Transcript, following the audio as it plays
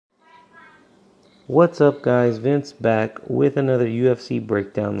What's up, guys? Vince back with another UFC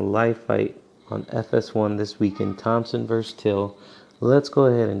breakdown, the live fight on FS1 this weekend, Thompson vs. Till. Let's go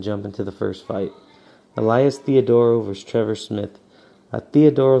ahead and jump into the first fight. Elias Theodorou versus Trevor Smith.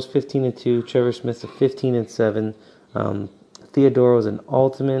 Theodorou's 15-2, Trevor Smith's a 15-7. Theodorou's an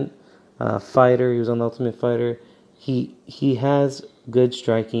ultimate fighter. He was on the Ultimate Fighter. He has good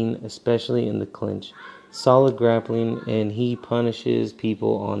striking, especially in the clinch. Solid grappling, and he punishes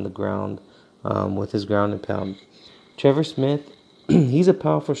people on the ground with his ground and pound. Trevor Smith, he's a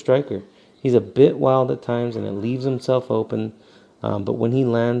powerful striker. He's a bit wild at times, and it leaves himself open. But when he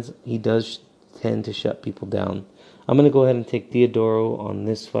lands, he does tend to shut people down. I'm going to go ahead and take Theodorou on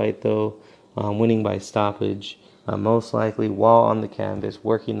this fight, though, winning by stoppage, most likely while on the canvas,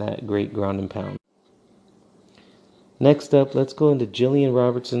 working that great ground and pound. Next up, let's go into Jillian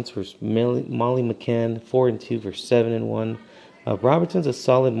Robertson versus Molly McCann, 4-2 versus 7-1. Robertson's a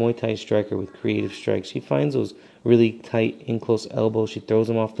solid Muay Thai striker with creative strikes. She finds those really tight, in-close elbows. She throws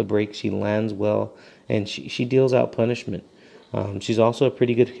them off the break. She lands well, and she deals out punishment. She's also a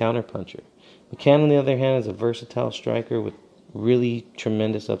pretty good counterpuncher. McCann, on the other hand, is a versatile striker with really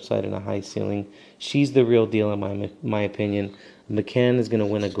tremendous upside and a high ceiling. She's the real deal in my opinion. McCann is going to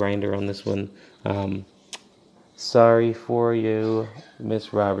win a grinder on this one. Sorry for you,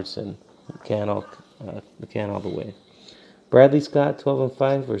 Miss Robertson. McCann all the way. Bradley Scott,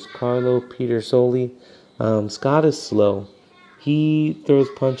 12-5 versus Carlo Pedersoli. Scott is slow. He throws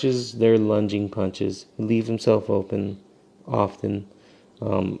punches, they're lunging punches. He leaves himself open often.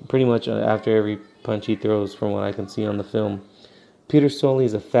 Pretty much after every punch he throws, from what I can see on the film. Pedersoli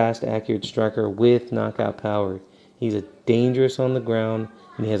is a fast, accurate striker with knockout power. He's dangerous on the ground,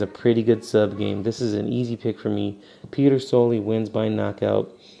 and he has a pretty good sub game. This is an easy pick for me. Pedersoli wins by knockout.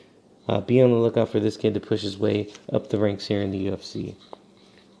 Be on the lookout for this kid to push his way up the ranks here in the UFC.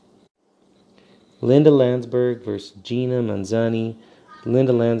 Linda Landsberg versus Gina Manzani.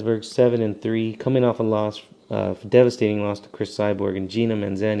 Linda Landsberg, 7-3, coming off a devastating loss to Chris Cyborg, and Gina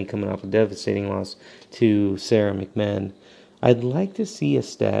Manzani coming off a devastating loss to Sarah McMahon. I'd like to see a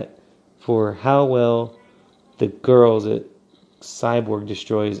stat for how well the girls that Cyborg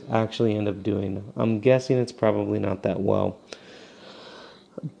destroys actually end up doing. I'm guessing it's probably not that well.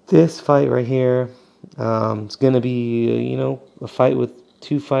 This fight right here, it's going to be, a fight with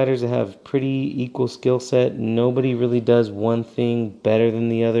two fighters that have pretty equal skill set. Nobody really does one thing better than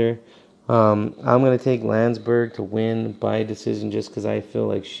the other. I'm going to take Landsberg to win by decision just because I feel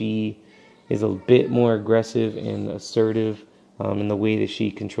like she is a bit more aggressive and assertive in the way that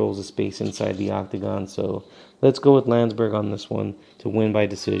she controls the space inside the octagon. So let's go with Landsberg on this one to win by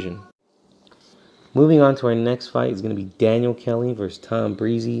decision. Moving on to our next fight is going to be Daniel Kelly versus Tom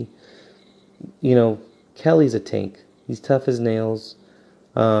Breezy. Kelly's a tank. He's tough as nails.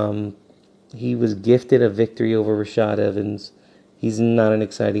 He was gifted a victory over Rashad Evans. He's not an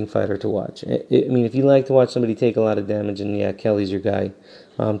exciting fighter to watch. If you like to watch somebody take a lot of damage, and yeah, Kelly's your guy.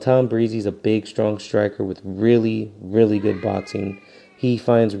 Tom Breezy's a big, strong striker with really, really good boxing. He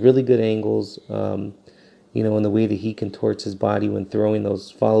finds really good angles, in the way that he contorts his body when throwing those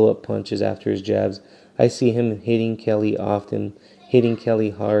follow-up punches after his jabs. I see him hitting Kelly often, hitting Kelly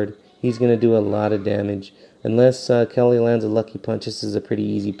hard. He's going to do a lot of damage. Unless Kelly lands a lucky punch, this is a pretty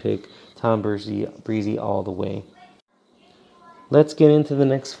easy pick. Tom Breezy all the way. Let's get into the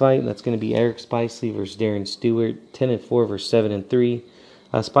next fight. That's going to be Eric Spicely versus Darren Stewart, 10-4 versus 7-3.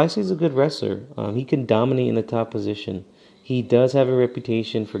 Spicely's a good wrestler. He can dominate in the top position. He does have a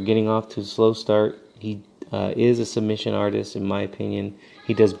reputation for getting off to a slow start. He is a submission artist, in my opinion.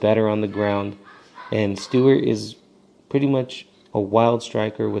 He does better on the ground. And Stewart is pretty much a wild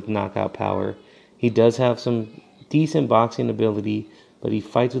striker with knockout power. He does have some decent boxing ability, but he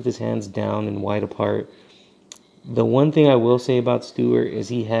fights with his hands down and wide apart. The one thing I will say about Stewart is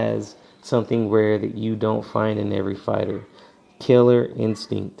he has something rare that you don't find in every fighter: killer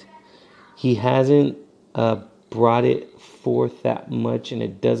instinct. He hasn't brought it forth that much, and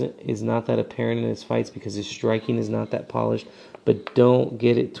is not that apparent in his fights because his striking is not that polished. But don't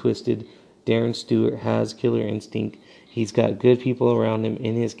get it twisted. Darren Stewart has killer instinct. He's got good people around him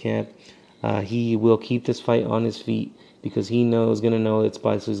in his camp. He will keep this fight on his feet because he going to know that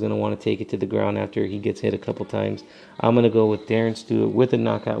Spicely's going to want to take it to the ground after he gets hit a couple times. I'm going to go with Darren Stewart with a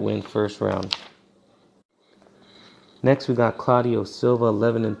knockout win first round. Next, we got Claudio Silva,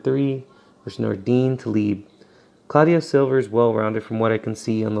 11-3 versus Nordine Talib. Claudio Silva is well-rounded from what I can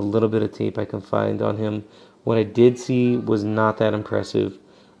see on the little bit of tape I can find on him. What I did see was not that impressive,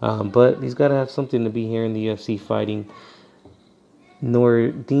 but he's got to have something to be here in the UFC fighting.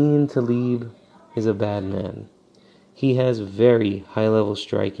 Nordine Talib is a bad man. He has very high-level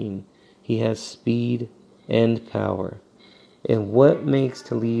striking. He has speed and power. And what makes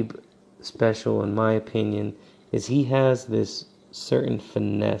Talib special, in my opinion, is he has this certain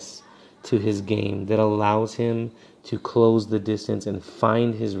finesse to his game that allows him to close the distance and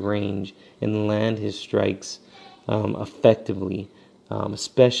find his range and land his strikes effectively,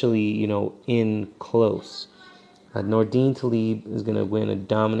 especially, in close. Nordine Talib is going to win a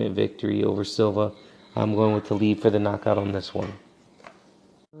dominant victory over Silva. I'm going with Talib for the knockout on this one.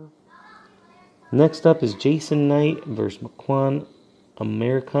 Next up is Jason Knight versus Makwan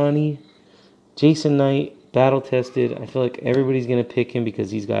Amirkhani. Jason Knight, battle tested. I feel like everybody's going to pick him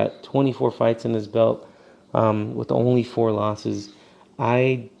because he's got 24 fights in his belt with only 4 losses.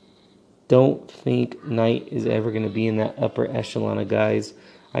 I don't think Knight is ever going to be in that upper echelon of guys.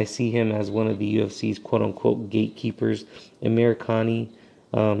 I see him as one of the UFC's quote-unquote gatekeepers. Amirkhani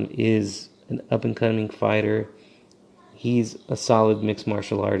is an up-and-coming fighter. He's a solid mixed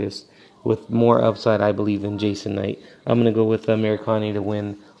martial artist with more upside, I believe, than Jason Knight. I'm going to go with Amirkhani to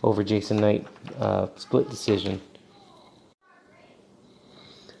win over Jason Knight, split decision.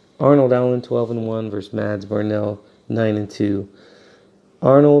 Arnold Allen 12-1 versus Mads Burnell 9-2.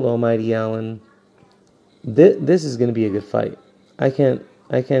 Arnold Almighty Allen. This is going to be a good fight. I can't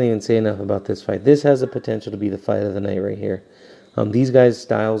even say enough about this fight. This has the potential to be the fight of the night right here. These guys'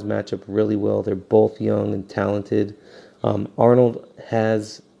 styles match up really well. They're both young and talented. Arnold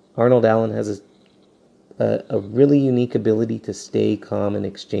Allen has a really unique ability to stay calm in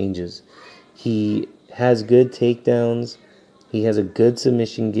exchanges. He has good takedowns. He has a good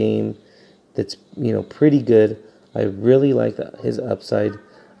submission game that's pretty good. I really like his upside.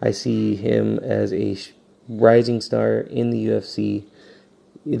 I see him as a rising star in the UFC.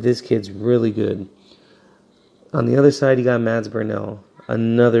 This kid's really good. On the other side, you got Mads Burnell,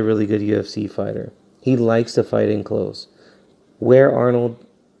 another really good UFC fighter. He likes to fight in close, where Arnold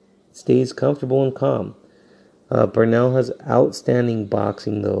stays comfortable and calm. Burnell has outstanding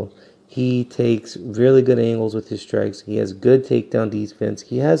boxing, though. He takes really good angles with his strikes. He has good takedown defense.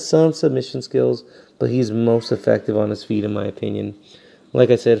 He has some submission skills, but he's most effective on his feet, in my opinion. Like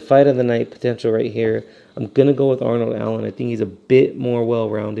I said, fight of the night potential right here. I'm going to go with Arnold Allen. I think he's a bit more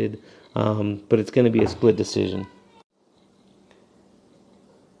well-rounded, but it's going to be a split decision.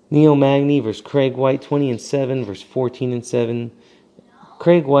 Neil Magny versus Craig White, 20-7 versus 14-7.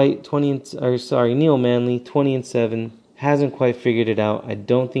 Craig White, Neil Manley, 20-7. Hasn't quite figured it out. I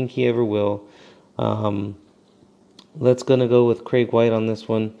don't think he ever will. Let's gonna go with Craig White on this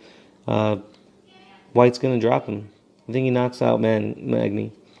one. White's gonna drop him. I think he knocks out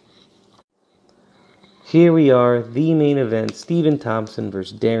Magny. Here we are, the main event: Stephen Thompson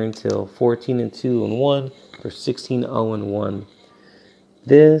versus Darren Till, 14-2-1 versus 16-0-1.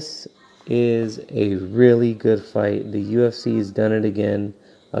 This is a really good fight. The UFC has done it again.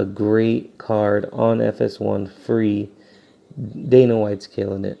 A great card on FS1 free. Dana White's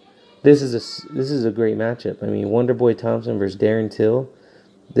killing it. This is a great matchup. I mean, Wonderboy Thompson versus Darren Till.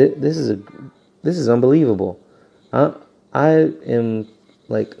 This is unbelievable. I am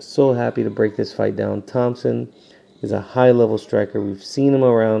so happy to break this fight down. Thompson is a high level striker. We've seen him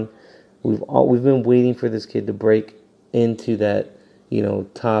around. We've been waiting for this kid to break into that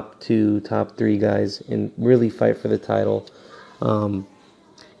top 2, top 3 guys and really fight for the title.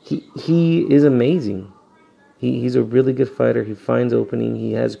 He is amazing. He's a really good fighter. He finds opening.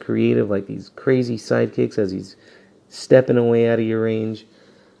 He has creative, these crazy sidekicks as he's stepping away out of your range.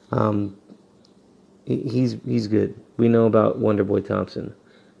 He's good. We know about Wonderboy Thompson.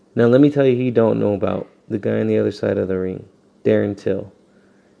 Now let me tell you who you don't know about. The guy on the other side of the ring, Darren Till.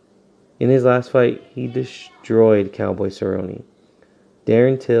 In his last fight, he destroyed Cowboy Cerrone.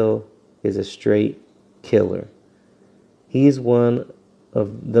 Darren Till is a straight killer. He is one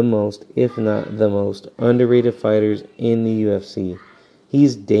of the most, if not the most, underrated fighters in the UFC.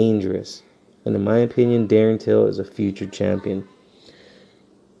 He's dangerous. And in my opinion, Darren Till is a future champion.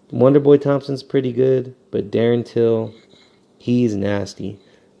 Wonderboy Thompson's pretty good, but Darren Till, he's nasty.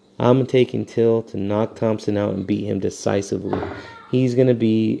 I'm taking Till to knock Thompson out and beat him decisively. He's going to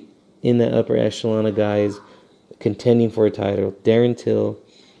be in the upper echelon of guys contending for a title. Darren Till,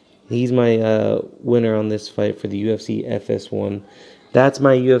 he's my winner on this fight for the UFC FS1. That's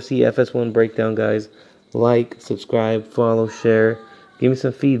my UFC FS1 breakdown, guys. Like, subscribe, follow, share. Give me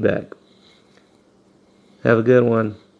some feedback. Have a good one.